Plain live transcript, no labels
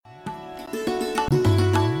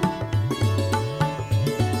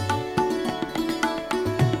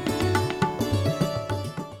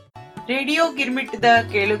Radio ಗಿರ್ಮಿಟ್ಟದ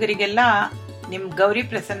ಕೇಳುಗರಿಗೆಲ್ಲ ನಿಮ್ ಗೌರಿ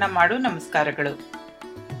ಪ್ರಸನ್ನ ಮಾಡು ನಮಸ್ಕಾರಗಳು.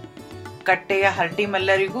 ಕಟ್ಟೆಯ ಹರಟಿ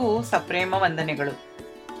ಮಲ್ಲರಿಗೂ ಸಪ್ರೇಮ ವಂದನೆಗಳು.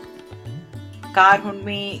 ಕಾರ್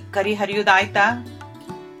ಹುಣ್ಮಿ ಕರಿ ಹರಿಯುದಾಯ್ತಾ?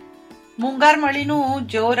 ಮುಂಗಾರ್ ಮಳಿನೂ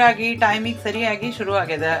ಜೋರಾಗಿ ಟೈಮಿಗೆ ಸರಿಯಾಗಿ ಶುರು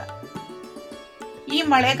ಆಗ್ಯದ. ಈ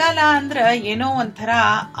ಮಳೆಗಾಲ ಅಂದ್ರ ಏನೋ ಒಂಥರ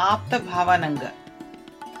ಆಪ್ತ ಭಾವ ನಂಗ.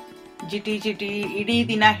 ಜಿಟಿ ಜಿಟಿ ಇಡೀ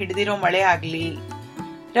ದಿನ ಹಿಡ್ದಿರೋ ಮಳೆ ಆಗ್ಲಿ,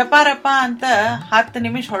 ರಪ ರಪ ಅಂತ 10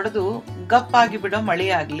 ನಿಮಿಷ ಹೊಡೆದು ಗಪ್ಪಾಗಿ ಬಿಡೋ ಮಳೆ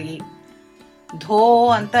ಆಗ್ಲಿ, ಧೋ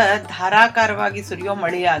ಅಂತ ಧಾರಾಕಾರವಾಗಿ ಸುರಿಯೋ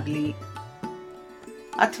ಮಳೆ ಆಗ್ಲಿ,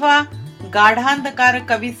 ಅಥವಾ ಗಾಢಾಂಧಕಾರ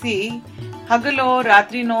ಕವಿಸಿ ಹಗಲೋ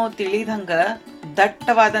ರಾತ್ರಿನೋ ತಿಳಿದಂಗ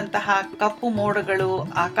ದಟ್ಟವಾದಂತಹ ಕಪ್ಪು ಮೋಡಗಳು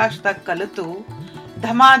ಆಕಾಶದಾಗ ಕಲಿತು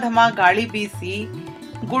ಧಮಾಧಮ ಗಾಳಿ ಬೀಸಿ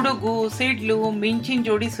ಗುಡುಗು ಸಿಡ್ಲು ಮಿಂಚಿನ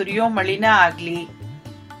ಜೋಡಿ ಸುರಿಯೋ ಮಳಿನ ಆಗ್ಲಿ,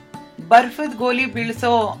 ಬರ್ಫದ ಗೋಲಿ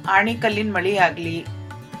ಬೀಳ್ಸೋ ಆಣಿಕಲ್ಲಿನ ಮಳಿ ಆಗ್ಲಿ,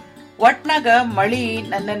 ಒಟ್ನಾಗ ಮಳಿ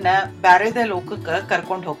ನನ್ನನ್ನ ಬ್ಯಾರೆದ ಲೋಕಕ್ಕ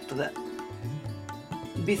ಕರ್ಕೊಂಡ್ ಹೋಗ್ತದ.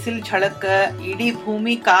 ಬಿಸಿಲ್ ಝಳಕ್ಕ ಇಡೀ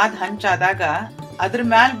ಭೂಮಿ ಕಾದ್ ಹಂಚಾದಾಗ ಅದ್ರ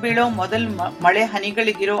ಮ್ಯಾಲ್ ಬೀಳೋ ಮೊದಲ್ ಮಳೆ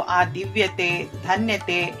ಹನಿಗಳಿಗಿರೋ ಆ ದಿವ್ಯತೆ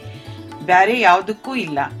ಧನ್ಯತೆ ಬ್ಯಾರೆ ಯಾವುದಕ್ಕೂ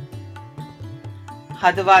ಇಲ್ಲ.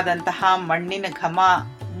 ಹದವಾದಂತಹ ಮಣ್ಣಿನ ಘಮ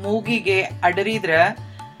ಮೂಗಿಗೆ ಅಡರಿದ್ರ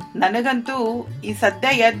ನನಗಂತೂ ಈ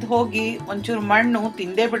ಸದ್ಯ ಎದ್ದು ಹೋಗಿ ಒಂಚೂರು ಮಣ್ಣು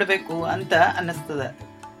ತಿಂದೇ ಬಿಡ್ಬೇಕು ಅಂತ ಅನ್ನಿಸ್ತದ.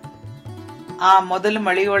 ಆ ಮೊದಲ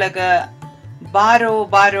ಮಳೆಯೊಳಗ ಬಾರೋ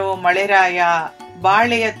ಬಾರೋ ಮಳೆರಾಯ,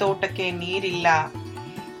 ಬಾಳೆಯ ತೋಟಕ್ಕೆ ನೀರಿಲ್ಲ,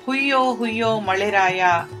 ಹುಯ್ಯೋ ಹುಯ್ಯೋ ಮಳೆರಾಯ,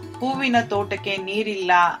 ಹೂವಿನ ತೋಟಕ್ಕೆ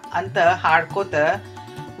ನೀರಿಲ್ಲ ಅಂತ ಹಾಡ್ಕೋತ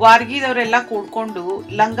ವಾರ್ಗಿದವರೆಲ್ಲ ಕೂಡ್ಕೊಂಡು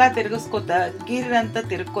ಲಂಗ ತಿರುಗಿಸ್ಕೋತ ಗಿರ್ ಅಂತ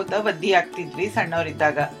ತಿರ್ಕೋತ ಒದ್ದಿ ಆಗ್ತಿದ್ವಿ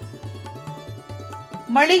ಸಣ್ಣವರಿದ್ದಾಗ.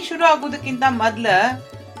 ಮಳಿ ಶುರು ಆಗುದಕ್ಕಿಂತ ಮೊದ್ಲ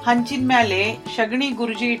ಹಂಚಿನ ಮ್ಯಾಲೆ ಶಗಣಿ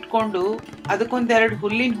ಗುರುಜಿ ಇಟ್ಕೊಂಡು ಅದಕ್ಕೊಂದೆರಡು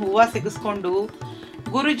ಹುಲ್ಲಿನ ಹೂವ ಸಿಗಿಸ್ಕೊಂಡು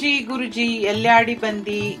ಗುರುಜಿ ಗುರುಜಿ ಎಲ್ಲಾಡಿ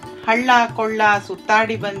ಬಂದಿ, ಹಳ್ಳ ಕೊಳ್ಳ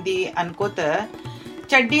ಸುತ್ತಾಡಿ ಬಂದಿ ಅನ್ಕೋತ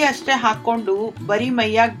ಚಡ್ಡಿ ಅಷ್ಟೇ ಹಾಕೊಂಡು ಬರೀ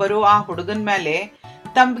ಮೈಯಾಗ ಬರೋ ಆ ಹುಡುಗನ್ ಮೇಲೆ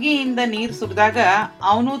ತಂಬ್ಗಿಯಿಂದ ನೀರ್ ಸುರಿದಾಗ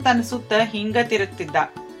ಅವನು ತನ್ನ ಸುತ್ತ ಹಿಂಗ ತಿರುಗ್ತಿದ್ದ.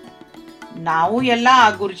 ನಾವು ಎಲ್ಲ ಆ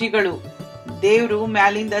ಗುರುಜಿಗಳು, ದೇವ್ರು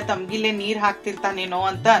ಮ್ಯಾಲಿಂದ ತಂಬ್ಗಿಲೆ ನೀರ್ ಹಾಕ್ತಿರ್ತಾನೇನೋ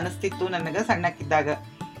ಅಂತ ಅನಿಸ್ತಿತ್ತು ನನಗ ಸಣ್ಣಕ್ಕಿದ್ದಾಗ.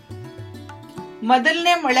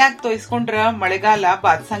 ಮೊದಲನೇ ಮಳ್ಯಾಗ ತೋಯಿಸ್ಕೊಂಡ್ರ ಮಳೆಗಾಲ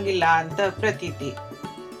ಬಾದ್ಸಂಗಿಲ್ಲ ಅಂತ ಪ್ರತೀತಿ.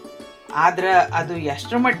 ಆದ್ರ ಅದು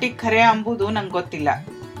ಎಷ್ಟ್ರ ಮಟ್ಟಿಗೆ ಖರೆ ಅಂಬುದು ನಂಗೆ ಗೊತ್ತಿಲ್ಲ.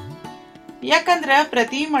 ಯಾಕಂದ್ರ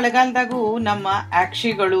ಪ್ರತಿ ಮಳೆಗಾಲದಾಗೂ ನಮ್ಮ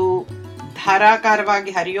ಆಕ್ಷಿಗಳು,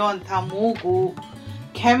 ಧಾರಾಕಾರವಾಗಿ ಹರಿಯೋ ಅಂತ ಮೂಗು,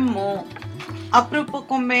 ಕೆಮ್ಮು,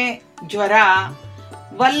 ಅಪರೂಪಕ್ಕೊಮ್ಮೆ ಜ್ವರ,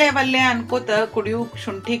 ವಲ್ಲೆ ವಲ್ಲೆ ಅನ್ಕೋತ ಕುಡಿಯೋ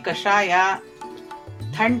ಶುಂಠಿ ಕಷಾಯ,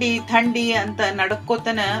 ಥಂಡಿ ಥಂಡಿ ಅಂತ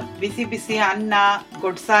ನಡ್ಕೋತನ ಬಿಸಿ ಬಿಸಿ ಅನ್ನ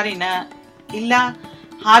ಗೊಡ್ಸಾರಿನ ಇಲ್ಲ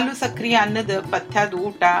ಹಾಲು ಸಕ್ರಿ ಅನ್ನದ ಪಥ್ಯದ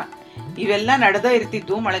ಊಟ ಇವೆಲ್ಲ ನಡೆದ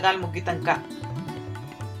ಇರ್ತಿದ್ವು ಮಳೆಗಾಲ ಮುಗಿ ತನಕ.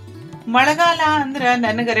 ಮಳೆಗಾಲ ಅಂದ್ರ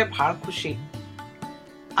ನನಗರೆ ಬಹಳ ಖುಷಿ.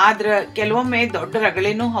 ಆದ್ರ ಕೆಲವೊಮ್ಮೆ ದೊಡ್ಡ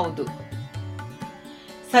ರಗಳೆನೂ ಹೌದು.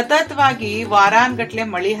 ಸತತವಾಗಿ ವಾರಾನ್ಗಟ್ಲೆ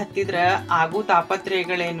ಮಳಿ ಹತ್ತಿದ್ರ ಆಗೂ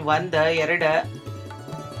ತಾಪತ್ರಯಗಳೇನ್ 1 2.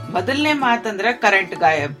 ಮೊದಲನೇ ಮಾತಂದ್ರ ಕರೆಂಟ್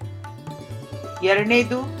ಗಾಯಬ್.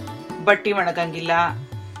 ಎರಡನೇದು ಬಟ್ಟಿ ಒಣಗಂಗಿಲ್ಲ.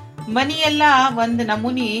 ಮನಿಯೆಲ್ಲ ಒಂದ್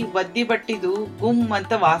ನಮೂನಿ ಒದ್ದಿ ಬಟ್ಟಿದು ಗುಮ್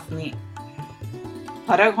ಅಂತ ವಾಸನಿ.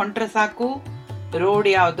 ಹೊರಗ್ ಹೊಂಟ್ರ ಸಾಕು ರೋಡ್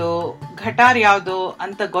ಯಾವ್ದೋ ಘಟಾರ್ ಯಾವ್ದೋ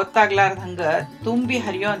ಅಂತ ಗೊತ್ತಾಗ್ಲಾರ್ದಂಗ ತುಂಬಿ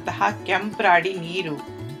ಹರಿಯೋಂತಹ ಕೆಂಪ್ರಾಡಿ ನೀರು.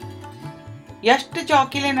 ಎಷ್ಟು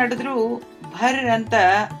ಚೌಕಿಲೆ ನಡೆದ್ರು ಭರ್ ಅಂತ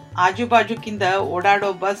ಆಜುಬಾಜುಕಿಂದ ಓಡಾಡೋ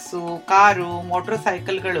ಬಸ್ಸು, ಕಾರು, ಮೋಟರ್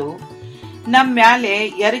ಸೈಕಲ್ಗಳು ನಮ್ ಮ್ಯಾಲೆ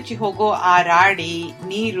ಎರಚಿ ಹೋಗೋ ಆ ರಾಡಿ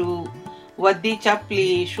ನೀರು, ಒದ್ದಿ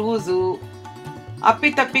ಚಪ್ಲಿ, ಶೂಸು,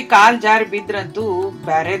 ಅಪ್ಪಿತಪ್ಪಿ ಕಾಲ್ ಜಾರಿ ಬಿದ್ರಂತೂ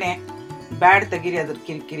ಬ್ಯಾರೇನೆ, ಬ್ಯಾಡ್ ತೆಗಿರಿ ಅದ್ರ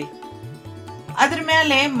ಕಿರಿಕಿರಿ. ಅದ್ರ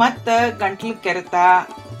ಮೇಲೆ ಮತ್ತ ಗಂಟ್ಲು ಕೆರೆತ,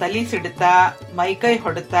 ತಲಿ ಸಿಡತ, ಮೈಕೈ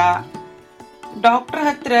ಹೊಡೆತ, ಡಾಕ್ಟರ್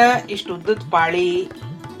ಹತ್ರ ಇಷ್ಟು ಉದ್ದದ ಪಾಳಿ,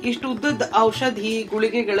 ಇಷ್ಟು ಉದ್ದದ ಔಷಧಿ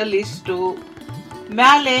ಗುಳಿಗೆಗಳ ಲಿಸ್ಟು,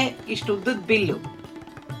 ಮ್ಯಾಲೆ ಇಷ್ಟು ಉದ್ದದ ಬಿಲ್ಲು.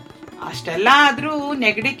 ಅಷ್ಟೆಲ್ಲ ಆದ್ರೂ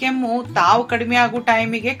ನೆಗಡಿ ಕೆಮ್ಮು ತಾವು ಕಡಿಮೆ ಆಗೋ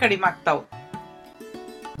ಟೈಮಿಗೆ ಕಡಿಮೆ ಆಗ್ತಾವ್.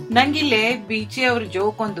 ನಂಗಿಲ್ಲೇ ಬೀಚಿ ಅವ್ರ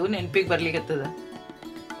ಜೋಕೊಂದು ನೆನ್ಪಿಗೆ ಬರ್ಲಿಗತ್ತದ.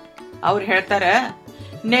 ಅವ್ರು ಹೇಳ್ತಾರ,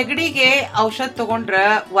 ನೆಗಡಿಗೆ ಔಷಧ ತಗೊಂಡ್ರ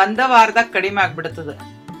 1 ವಾರದಾಗ ಕಡಿಮೆ ಆಗ್ಬಿಡ್ತದ,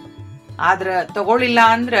 ಆದ್ರ ತಗೊಳಿಲ್ಲ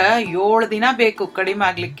ಅಂದ್ರ 7 ದಿನ ಬೇಕು ಕಡಿಮೆ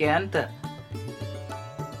ಆಗ್ಲಿಕ್ಕೆ ಅಂತ.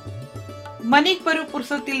 ಮನಿಗ್ ಬರೋ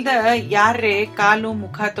ಪುರ್ಸೊತ್ತಿಲ್ದ ಯಾರೇ ಕಾಲು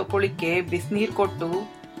ಮುಖ ತಕೊಳಿಕ್ಕೆ ಬಿಸಿನೀರ್ ಕೊಟ್ಟು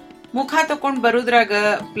ಮುಖ ತಕೊಂಡ್ ಬರುದ್ರಾಗ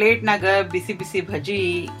ಪ್ಲೇಟ್ನಾಗ ಬಿಸಿ ಬಿಸಿ ಭಜಿ,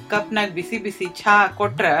 ಕಪ್ನಾಗ ಬಿಸಿ ಬಿಸಿ ಚಹಾ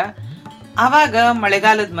ಕೊಟ್ರ ಅವಾಗ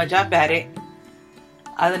ಮಳೆಗಾಲದ ಮಜಾ ಬ್ಯಾರೆ.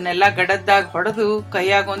 ಅದನ್ನೆಲ್ಲ ಗಡದ್ದಾಗ ಹೊಡೆದು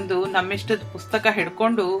ಕೈಯಾಗೊಂದು ನಮ್ಮಿಷ್ಟದ ಪುಸ್ತಕ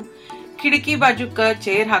ಹಿಡ್ಕೊಂಡು ಕಿಟಕಿ ಬಾಜುಕ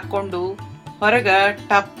ಚೇರ್ ಹಾಕೊಂಡು ಹೊರಗ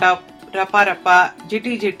ಟಪ್ ಟಪ್ ರಪ ರಪ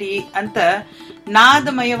ಜಿಟಿ ಜಿಟಿ ಅಂತ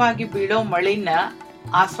ನಾದಮಯವಾಗಿ ಬೀಳೋ ಮಳಿನ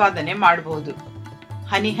ಆಸ್ವಾದನೆ ಮಾಡಬಹುದು.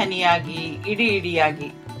 ಹನಿ ಹನಿಯಾಗಿ, ಇಡಿ ಇಡಿಯಾಗಿ.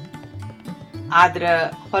 ಆದ್ರ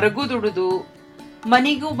ಹೊರಗೂ ದುಡಿದು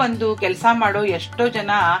ಮನಿಗೂ ಬಂದು ಕೆಲಸ ಮಾಡೋ ಎಷ್ಟೋ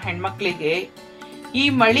ಜನ ಹೆಣ್ಮಕ್ಳಿಗೆ ಈ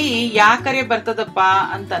ಮಳಿ ಯಾಕರೆ ಬರ್ತದಪ್ಪ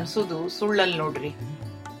ಅಂತ ಅನ್ಸುದು ಸುಳ್ಳಲ್ ನೋಡ್ರಿ.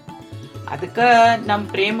 ಅದಕ್ಕ ನಮ್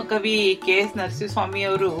ಪ್ರೇಮ ಕವಿ KS ನರಸಿಂಹಸ್ವಾಮಿ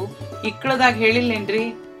ಅವರು ಇಕ್ಕಳದಾಗ ಹೇಳಿಲ್ಲೇನ್ರಿ,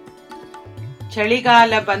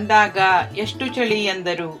 ಚಳಿಗಾಲ ಬಂದಾಗ ಎಷ್ಟು ಚಳಿ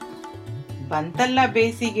ಎಂದರು, ಬಂತಲ್ಲ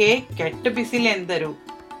ಬೇಸಿಗೆ ಕೆಟ್ಟ ಬಿಸಿಲೆಂದರು,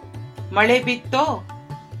 ಮಳೆ ಬಿತ್ತೋ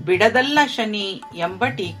ಬಿಡದಲ್ಲ ಶನಿ ಎಂಬ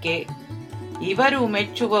ಟೀಕೆ, ಇವರು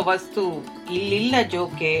ಮೆಚ್ಚುವ ವಸ್ತು ಇಲ್ಲಿಲ್ಲ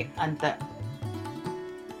ಜೋಕೆ ಅಂತ.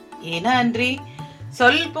 ಏನ ಅನ್ರಿ,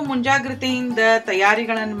 ಸ್ವಲ್ಪ ಮುಂಜಾಗ್ರತೆಯಿಂದ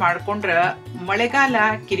ತಯಾರಿಗಳನ್ನ ಮಾಡ್ಕೊಂಡ್ರ ಮಳೆಗಾಲ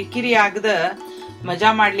ಕಿರಿಕಿರಿ ಆಗದ ಮಜಾ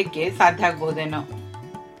ಮಾಡ್ಲಿಕ್ಕೆ ಸಾಧ್ಯ ಆಗ್ಬಹುದೇನೋ.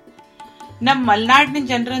 ನಮ್ ಮಲ್ನಾಡಿನ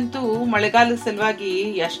ಜನರಂತೂ ಮಳೆಗಾಲದ ಸಲುವಾಗಿ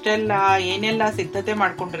ಎಷ್ಟೆಲ್ಲ ಏನೆಲ್ಲ ಸಿದ್ಧತೆ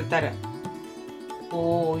ಮಾಡ್ಕೊಂಡಿರ್ತಾರ. ಓ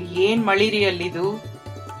ಏನ್ ಮಳಿರಿ ಅಲ್ಲಿದು.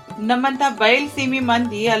 ನಮ್ಮಂತ ಬಯಲ್ ಸೀಮಿ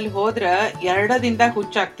ಮಂದಿ ಅಲ್ಲಿ ಹೋದ್ರ 2 ದಿನದಾಗ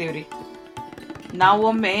ಹುಚ್ಚಾಗ್ತೀವ್ರಿ.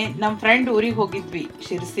 ನಾವೊಮ್ಮೆ ನಮ್ ಫ್ರೆಂಡ್ ಊರಿಗೆ ಹೋಗಿದ್ವಿ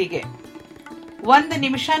ಶಿರ್ಸಿಗೆ. 1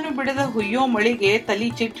 ನಿಮಿಷನೂ ಬಿಡದ ಹುಯ್ಯೋ ಮಳಿಗೆ ತಲಿ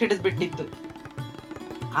ಚಿಟ್ ಹಿಡಿದ್ ಬಿಟ್ಟಿತ್ತು.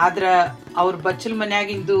 ಆದ್ರ ಅವ್ರ ಬಚ್ಚಲ್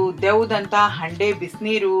ಮನ್ಯಾಗಿಂದು ದೆವ್ದಂತ ಹಂಡೆ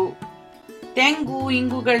ಬಿಸಿನೀರು, ತೆಂಗು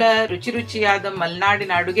ಇಂಗುಗಳ ರುಚಿ ರುಚಿಯಾದ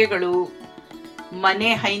ಮಲ್ನಾಡಿನ ಅಡುಗೆಗಳು, ಮನೆ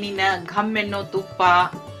ಹೈನಿನ ಘಮ್ ಎನ್ನೋ ತುಪ್ಪ,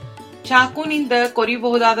 ಚಾಕುನಿಂದ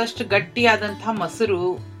ಕೊರಿಬಹುದಾದಷ್ಟು ಗಟ್ಟಿಯಾದಂಥ ಮೊಸರು,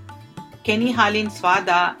 ಕೆನಿ ಹಾಲಿನ ಸ್ವಾದ,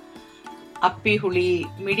 ಅಪ್ಪಿ ಹುಳಿ,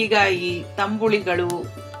 ಮಿಡಿಗಾಯಿ, ತಂಬುಳಿಗಳು,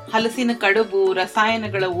 ಹಲಸಿನ ಕಡುಬು,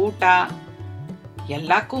 ರಸಾಯನಗಳ ಊಟ,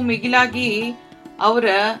 ಎಲ್ಲಕ್ಕೂ ಮಿಗಿಲಾಗಿ ಅವರ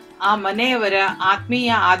ಆ ಮನೆಯವರ ಆತ್ಮೀಯ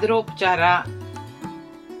ಆದರೋಪಚಾರ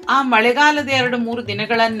ಆ ಮಳೆಗಾಲದ 2-3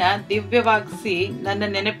 ದಿನಗಳನ್ನ ದಿವ್ಯವಾಗಿಸಿ ನನ್ನ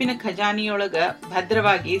ನೆನಪಿನ ಖಜಾನಿಯೊಳಗ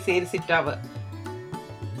ಭದ್ರವಾಗಿ ಸೇರಿಸಿಟ್ಟಾವ.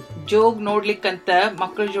 ಜೋಗ್ ನೋಡ್ಲಿಕ್ಕಂತ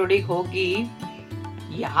ಮಕ್ಕಳ ಜೋಡಿ ಹೋಗಿ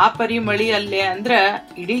ಯಾ ಪರಿ ಮಳಿ ಅಲ್ಲೇ ಅಂದ್ರ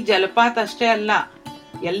ಇಡೀ ಜಲಪಾತ ಅಷ್ಟೇ ಅಲ್ಲ,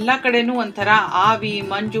 ಎಲ್ಲಾ ಕಡೆನೂ ಒಂಥರ ಆವಿ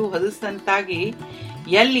ಮಂಜು ಹೊದಸ್ತಂತಾಗಿ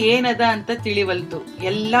ಎಲ್ಲಿ ಏನದ ಅಂತ ತಿಳಿವಲ್ತು.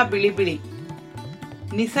 ಎಲ್ಲಾ ಬಿಳಿ ಬಿಳಿ.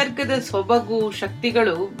 ನಿಸರ್ಗದ ಸೊಬಗು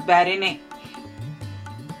ಶಕ್ತಿಗಳು ಬ್ಯಾರೇನೆ.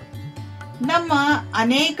 ನಮ್ಮ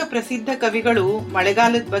ಅನೇಕ ಪ್ರಸಿದ್ಧ ಕವಿಗಳು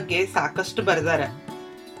ಮಳೆಗಾಲದ ಬಗ್ಗೆ ಸಾಕಷ್ಟು ಬರೆದಾರ.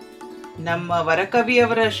 ನಮ್ಮ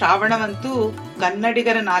ವರಕವಿಯವರ ಶ್ರಾವಣವಂತೂ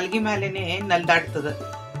ಕನ್ನಡಿಗರ ನಾಲ್ಗಿ ಮೇಲೆನೆ ನಲ್ದಾಡ್ತದ.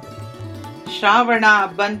 ಶ್ರಾವಣ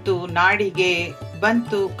ಬಂತು ನಾಡಿಗೆ,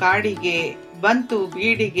 ಬಂತು ಕಾಡಿಗೆ, ಬಂತು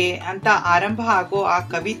ಬೀಡಿಗೆ ಅಂತ ಆರಂಭ ಆಗೋ ಆ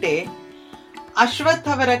ಕವಿತೆ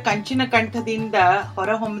ಅಶ್ವಥ್ ಅವರ ಕಂಚಿನ ಕಂಠದಿಂದ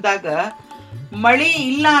ಹೊರಹೊಮ್ಮದಾಗ ಮಳಿ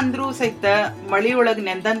ಇಲ್ಲ ಅಂದ್ರೂ ಸಹಿತ ಮಳಿಯೊಳಗ್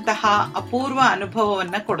ನೆಂದಂತಹ ಅಪೂರ್ವ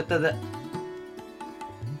ಅನುಭವವನ್ನ ಕೊಡ್ತದ.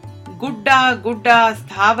 ಗುಡ್ಡ ಗುಡ್ಡ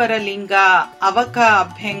ಸ್ಥಾವರ ಲಿಂಗ ಅವಕ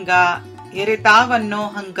ಅಭ್ಯಂಗ ಎರೆತಾವನ್ನೋ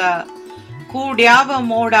ಹಂಗ ಕೂಡ್ಯಾವ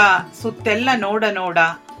ಮೋಡ ಸುತ್ತೆಲ್ಲ ನೋಡ ನೋಡ.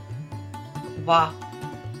 ವಾ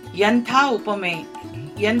ಎಂಥ ಉಪಮೆ,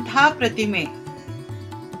 ಎಂಥ ಪ್ರತಿಮೆ.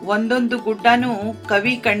 ಒಂದೊಂದು ಗುಡ್ಡನೂ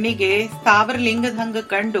ಕವಿ ಕಣ್ಣಿಗೆ ಸ್ಥಾವರ ಲಿಂಗದ ಹಂಗ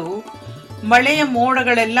ಕಂಡು ಮಳೆಯ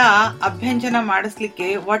ಮೋಡಗಳೆಲ್ಲ ಅಭ್ಯಂಜನ ಮಾಡಿಸ್ಲಿಕ್ಕೆ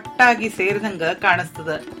ಒಟ್ಟಾಗಿ ಸೇರಿದಂಗ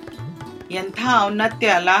ಕಾಣಿಸ್ತದ. ಎಂಥ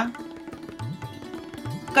ಔನ್ನತ್ಯ ಅಲ್ಲ.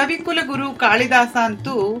 ಕವಿಕುಲಗುರು ಕಾಳಿದಾಸ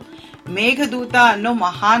ಅಂತೂ ಮೇಘದೂತ ಅನ್ನೋ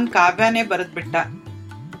ಮಹಾನ್ ಕಾವ್ಯನೇ ಬರೆದ್ಬಿಟ್ಟ.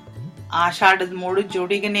 ಆಷಾಢದ ಮೋಡದ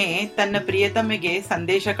ಜೋಡಿಗನೆ ತನ್ನ ಪ್ರಿಯತಮೆಗೆ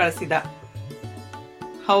ಸಂದೇಶ ಕಳಿಸಿದ.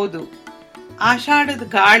 ಹೌದು, ಆಷಾಢದ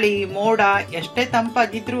ಗಾಳಿ ಮೋಡ ಎಷ್ಟೇ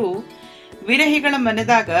ತಂಪಾಗಿದ್ರೂ ವಿರಹಿಗಳ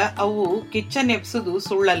ಮನದಾಗ ಅವು ಕಿಚ್ಚನೆಪ್ಸುದು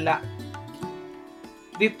ಸುಳ್ಳಲ್ಲ.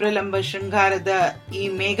 ವಿಪ್ರಲಂಬ ಶೃಂಗಾರದ ಈ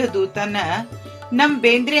ಮೇಘದೂತನ ನಮ್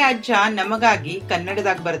ಬೇಂದ್ರೆ ಅಜ್ಜ ನಮಗಾಗಿ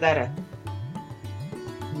ಕನ್ನಡದಾಗ ಬರ್ದಾರ.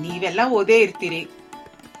 ನೀವೆಲ್ಲ ಓದೇ ಇರ್ತೀರಿ.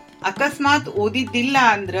 ಅಕಸ್ಮಾತ್ ಓದಿದ್ದಿಲ್ಲ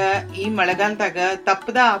ಅಂದ್ರ ಈ ಮಳೆಗಾಲದಾಗ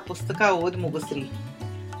ತಪ್ಪದ ಆ ಪುಸ್ತಕ ಓದ್ ಮುಗಿಸ್ರಿ.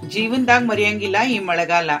 ಜೀವನದಾಗ ಮರೆಯಂಗಿಲ್ಲ ಈ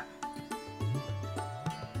ಮಳೆಗಾಲ.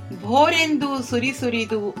 ಭೋರೆಂದು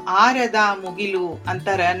ಸುರಿದು ಆರದ ಮುಗಿಲು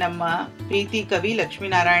ಅಂತಾರ ನಮ್ಮ ಪ್ರೀತಿ ಕವಿ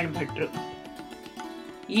ಲಕ್ಷ್ಮೀನಾರಾಯಣ ಭಟ್ರು.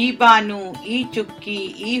 ಈ ಬಾನು, ಈ ಚುಕ್ಕಿ,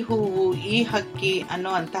 ಈ ಹೂವು, ಈ ಹಕ್ಕಿ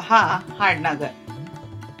ಅನ್ನೋ ಅಂತಹ ಹಾಡ್ನಾಗ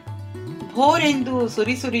ಭೋರೆಂದು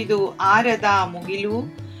ಸುರಿದು ಆರದ ಮುಗಿಲು,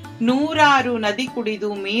 100 ನದಿ ಕುಡಿದು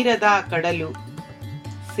ಮೀರದ ಕಡಲು,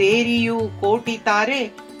 ಸೇರಿಯೂ ಕೋಟಿ ತಾರೆ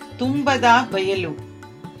ತುಂಬದ ಬಯಲು,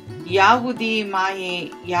 ಯಾವುದೀ ಮಾಯೆ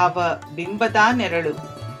ಯಾವ ಬಿಂಬದ ನೆರಳು.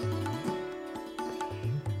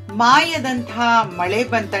 ಮಾಯದಂಥ ಮಳೆ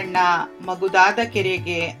ಬಂತಣ್ಣ ಮಗುದಾದ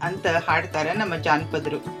ಕೆರೆಗೆ ಅಂತ ಹಾಡ್ತಾರ ನಮ್ಮ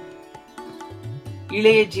ಜಾನಪದರು.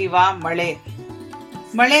 ಇಳೆಯ ಜೀವ ಮಳೆ.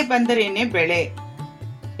 ಮಳೆ ಬಂದರೇನೆ ಬೆಳೆ,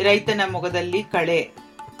 ರೈತನ ಮೊಗದಲ್ಲಿ ಕಳೆ.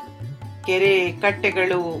 ಕೆರೆ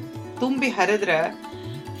ಕಟ್ಟೆಗಳು ತುಂಬಿ ಹರಿದ್ರ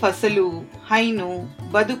ಫಸಲು, ಹೈನು,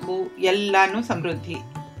 ಬದುಕು ಎಲ್ಲಾನು ಸಮೃದ್ಧಿ.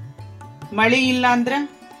 ಮಳೆ ಇಲ್ಲ ಅಂದ್ರ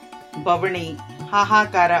ಬವಣಿ,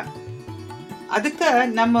 ಹಾಹಾಕಾರ. ಅದಕ್ಕ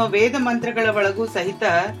ನಮ್ಮ ವೇದ ಮಂತ್ರಗಳ ಒಳಗೂ ಸಹಿತ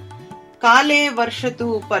ಕಾಲೇ ವರ್ಷತು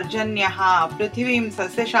ಪರ್ಜನ್ಯ ಪೃಥಿವೀಂ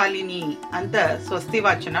ಸಸ್ಯಶಾಲಿನಿ ಅಂತ ಸ್ವಸ್ತಿ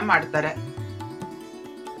ವಾಚನ ಮಾಡ್ತಾರೆ.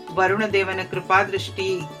 ವರುಣದೇವನ ಕೃಪಾದೃಷ್ಟಿ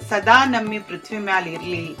ಸದಾ ನಮ್ಮಿ ಪೃಥ್ವಿ ಮ್ಯಾಲ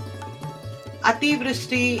ಇರ್ಲಿ.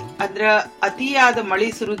 ಅತಿವೃಷ್ಟಿ ಅಂದ್ರ ಅತಿಯಾದ ಮಳಿ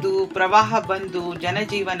ಸುರಿದು ಪ್ರವಾಹ ಬಂದು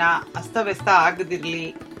ಜನಜೀವನ ಅಸ್ತವ್ಯಸ್ತ ಆಗದಿರ್ಲಿ.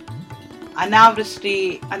 ಅನಾವೃಷ್ಟಿ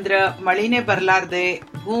ಅಂದ್ರ ಮಳಿನೇ ಬರ್ಲಾರ್ದೆ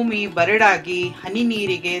ಭೂಮಿ ಬರಡಾಗಿ ಹನಿ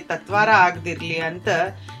ನೀರಿಗೆ ತತ್ವಾರ ಆಗದಿರ್ಲಿ ಅಂತ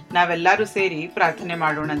ನಾವೆಲ್ಲರೂ ಸೇರಿ ಪ್ರಾರ್ಥನೆ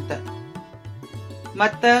ಮಾಡೋಣಂತ.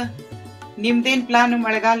 ಮತ್ತ ನಿಮ್ದೇನ್ ಪ್ಲಾನ್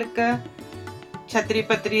ಮಳೆಗಾಲಕ್ಕ? ಛತ್ರಿ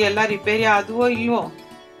ಪತ್ರಿ ಎಲ್ಲಾ ರಿಪೇರಿ ಆದುವೋ ಇಲ್ವೋ?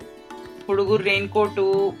 ಹುಡುಗರು ರೇನ್ಕೋಟು,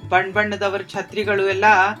 ಬಣ್ಣದವರ ಛತ್ರಿಗಳು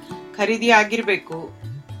ಎಲ್ಲಾ ಖರೀದಿ ಆಗಿರ್ಬೇಕು.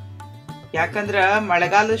 ಯಾಕಂದ್ರ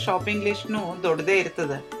ಮಳೆಗಾಲದ ಶಾಪಿಂಗ್ ಲಿಸ್ಟ್ನು ದೊಡ್ಡದೇ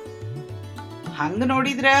ಇರ್ತದ. ಹಂಗ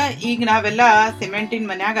ನೋಡಿದ್ರ ಈಗ ನಾವೆಲ್ಲ ಸಿಮೆಂಟಿನ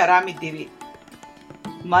ಮನ್ಯಾಗ ಆರಾಮಿದ್ದೀವಿ.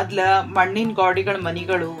 ಮೊದ್ಲ ಮಣ್ಣಿನ ಗೋಡಿಗಳ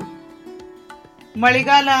ಮನಿಗಳು.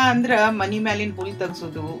 ಮಳೆಗಾಲ ಅಂದ್ರ ಮನಿ ಮ್ಯಾಲಿನ ಹುಲ್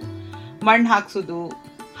ತಗ್ಸುದು, ಮಣ್ಣು ಹಾಕ್ಸುದು,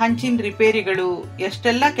 ಹಂಚಿನ ರಿಪೇರಿಗಳು,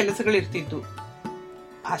 ಎಷ್ಟೆಲ್ಲಾ ಕೆಲಸಗಳಿರ್ತಿದ್ವು.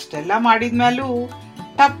 ಅಷ್ಟೆಲ್ಲಾ ಮಾಡಿದ್ಮ್ಯಾಲೂ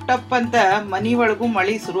ಟಪ್ ಟಪ್ ಅಂತ ಮನಿ ಒಳಗೂ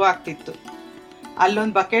ಮಳಿ ಶುರು ಆಗ್ತಿತ್ತು.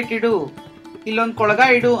 ಅಲ್ಲೊಂದ್ ಬಕೆಟ್ ಇಡು, ಇಲ್ಲೊಂದ್ ಕೊಳಗ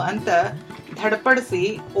ಇಡು ಅಂತ ಧಡಪಡಿಸಿ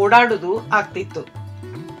ಓಡಾಡುದು ಆಗ್ತಿತ್ತು.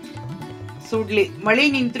 ಸುಡ್ಲಿ ಮಳಿ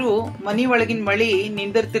ನಿಂತ್ರು ಮನಿ ಒಳಗಿನ ಮಳಿ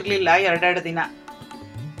ನಿಂದಿರ್ತಿರ್ಲಿಲ್ಲ 2 ದಿನ.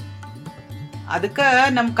 ಅದಕ್ಕ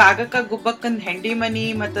ನಮ್ ಕಾಗಕ್ಕ ಗುಬ್ಬಕ್ಕಂದ್ ಹೆಂಡಿ ಮನಿ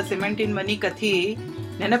ಮತ್ತ ಸಿಮೆಂಟಿನ ಮನಿ ಕಥಿ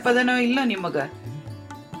ನೆನಪದನೋ ಇಲ್ಲೋ ನಿಮಗ?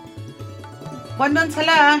 ಒಂದೊಂದ್ಸಲ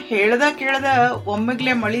ಹೇಳ್ದ ಕೇಳ್ದ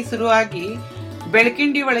ಒಮ್ಮೆಗ್ಲೆ ಮಳಿ ಶುರುವಾಗಿ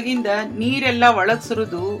ಬೆಳಕಿಂಡಿ ಒಳಗಿಂದ ನೀರೆಲ್ಲ ಒಳಗ್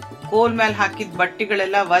ಸುರಿದು ಕೋಲ್ ಮೇಲೆ ಹಾಕಿದ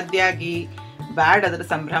ಬಟ್ಟಿಗಳೆಲ್ಲ ಒದ್ಯಾಗಿ ಬ್ಯಾಡ್ ಅದ್ರ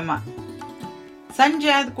ಸಂಭ್ರಮ. ಸಂಜೆ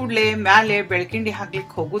ಆದ ಕೂಡ್ಲೆ ಮ್ಯಾಲೆ ಬೆಳಕಿಂಡಿ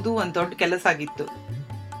ಹಾಕ್ಲಿಕ್ ಹೋಗುದು ಒಂದ್ ದೊಡ್ಡ ಕೆಲಸ ಆಗಿತ್ತು.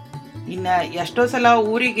 ಇನ್ನ ಎಷ್ಟೋ ಸಲ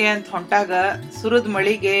ಊರಿಗೆ ಅಂತ ಹೊಂಟಾಗ ಸುರದ್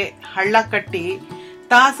ಮಳಿಗೆ ಹಳ್ಳ ಕಟ್ಟಿ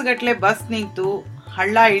ತಾಸುಗಟ್ಲೆ ಬಸ್ ನಿಂತು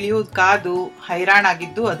ಹಳ್ಳ ಇಳಿಯುವುದು ಕಾದು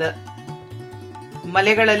ಹೈರಾಣಾಗಿದ್ದು ಅದ.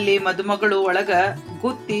 ಮಲೆಗಳಲ್ಲಿ ಮದುಮಗಳು ಒಳಗ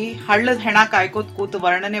ಗುತ್ತಿ ಹಳ್ಳದ ಹೆಣ ಕಾಯ್ಕೋತ್ ಕೂತು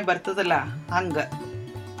ವರ್ಣನೆ ಬರ್ತದಲ್ಲ ಹಂಗ.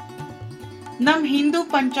 ನಮ್ ಹಿಂದೂ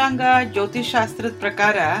ಪಂಚಾಂಗ ಜ್ಯೋತಿಷ್ ಶಾಸ್ತ್ರದ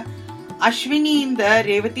ಪ್ರಕಾರ ಅಶ್ವಿನಿಯಿಂದ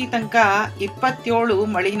ರೇವತಿ ತನಕ 27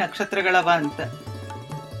 ಮಳಿ ನಕ್ಷತ್ರಗಳವ ಅಂತ.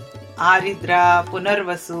 ಆರಿದ್ರ,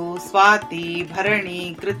 ಪುನರ್ವಸು, ಸ್ವಾತಿ, ಭರಣಿ,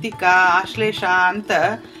 ಕೃತಿಕಾ, ಆಶ್ಲೇಷ ಅಂತ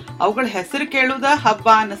ಅವುಗಳ ಹೆಸರು ಕೇಳುದ ಹಬ್ಬ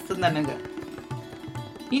ಅನಿಸ್ತದ ನನಗ.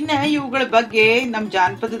 ಇನ್ನ ಇವುಗಳ ಬಗ್ಗೆ ನಮ್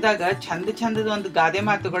ಜಾನಪದದಾಗ ಚಂದದ ಒಂದು ಗಾದೆ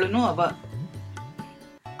ಮಾತುಗಳನ್ನು ಅವ.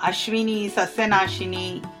 ಅಶ್ವಿನಿ ಸಸ್ಯನಾಶಿನಿ,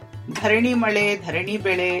 ಭರಣಿ ಮಳೆ ಧರಣಿ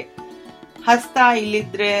ಬೆಳೆ, ಹಸ್ತ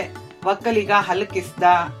ಇಲ್ಲಿದ್ರೆ ಒಕ್ಕಲಿಗ ಹಲಕಿಸ್ದ,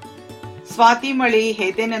 ಸ್ವಾತಿ ಮಳಿ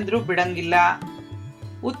ಹೇತೇನಂದ್ರೂ ಬಿಡಂಗಿಲ್ಲ,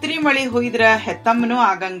 ಉತ್ತರಿ ಮಳಿ ಹುಯ್ದ್ರ ಹೆತ್ತಮ್ಮನೂ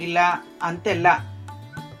ಆಗಂಗಿಲ್ಲ ಅಂತೆಲ್ಲ.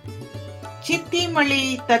 ಚಿತ್ತಿ ಮಳಿ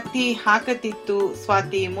ತತ್ತಿ ಹಾಕತಿತ್ತು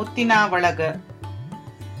ಸ್ವಾತಿ ಮುತ್ತಿನ ಒಳಗ,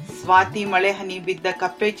 ಸ್ವಾತಿ ಮಳೆ ಹನಿ ಬಿದ್ದ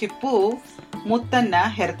ಕಪ್ಪೆ ಚಿಪ್ಪು ಮುತ್ತನ್ನ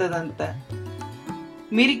ಹೆರ್ತದಂತ.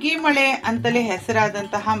 ಮಿರ್ಗಿ ಮಳೆ ಅಂತಲೇ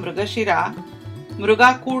ಹೆಸರಾದಂತಹ ಮೃಗಶಿರ ಮೃಗ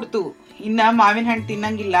ಕೂಡ್ತು, ಇನ್ನ ಮಾವಿನ ಹಣ್ಣು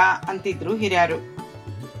ತಿನ್ನಂಗಿಲ್ಲ ಅಂತಿದ್ರು ಹಿರಿಯರು.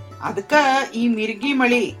 ಅದಕ್ಕ ಈ ಮಿರ್ಗಿ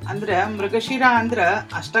ಮಳಿ ಅಂದ್ರ ಮೃಗಶಿರ ಅಂದ್ರ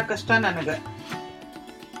ಅಷ್ಟಕಷ್ಟ ನನಗ.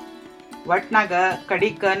 ಒಟ್ನಾಗ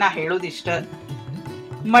ಕಡಿಕ ನಾ ಹೇಳೋದಿಷ್ಟ,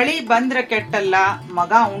 ಮಳಿ ಬಂದ್ರ ಕೆಟ್ಟಲ್ಲ,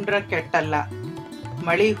 ಮಗ ಉಂಡ್ರ ಕೆಟ್ಟಲ್ಲ.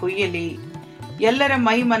 ಮಳಿ ಹುಯ್ಯಲಿ, ಎಲ್ಲರ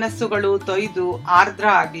ಮೈ ಮನಸ್ಸುಗಳು ತೊಯ್ದು ಆರ್ದ್ರ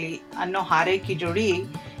ಆಗ್ಲಿ ಅನ್ನೋ ಹಾರೈಕೆ ಜೋಡಿ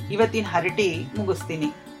ಇವತ್ತಿನ ಹರಟಿ ಮುಗಿಸ್ತೀನಿ.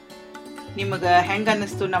 ನಿಮಗ ಹೆಂಗ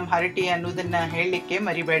ಅನ್ನಿಸ್ತು ನಮ್ಮ ಹರಟಿ ಅನ್ನೋದನ್ನ ಹೇಳಲಿಕ್ಕೆ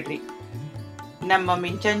ಮರಿಬೇಡ್ರಿ. ನಮ್ಮ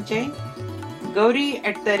ಮಿಂಚಂಚೆ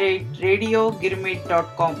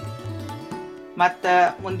gauri@radiogirmit.com. ಮತ್ತ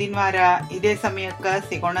ಮುಂದಿನ ವಾರ ಇದೇ ಸಮಯಕ್ಕ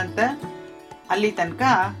ಸಿಗೋಣಂತ. ಅಲ್ಲಿ ತನಕ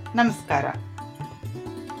ನಮಸ್ಕಾರ.